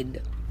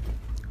side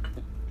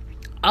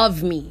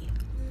of me.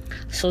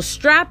 So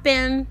strap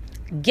in,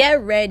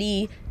 get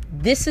ready.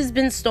 This has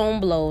been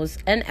Stone Blows,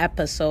 an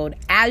episode,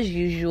 as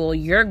usual,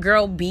 your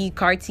girl B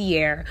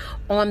Cartier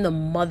on the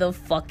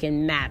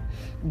motherfucking map.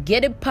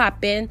 Get it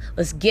poppin'.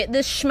 Let's get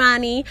this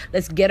shmoney.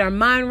 Let's get our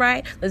mind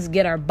right. Let's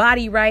get our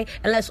body right.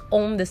 And let's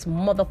own this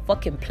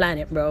motherfucking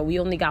planet, bro. We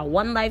only got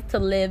one life to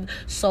live.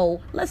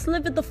 So let's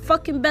live it the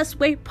fucking best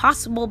way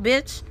possible,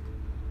 bitch.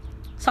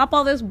 Stop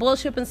all this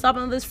bullshit and stop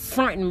all this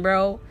fronting,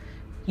 bro.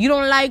 You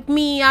don't like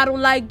me, I don't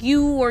like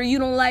you, or you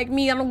don't like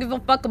me, I don't give a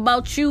fuck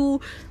about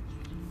you.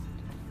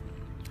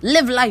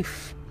 Live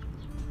life.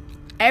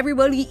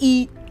 Everybody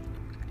eat.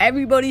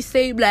 Everybody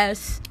stay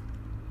blessed.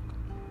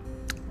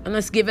 And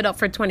let's give it up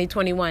for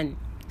 2021.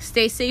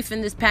 Stay safe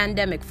in this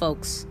pandemic,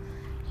 folks.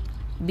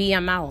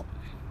 I'm out.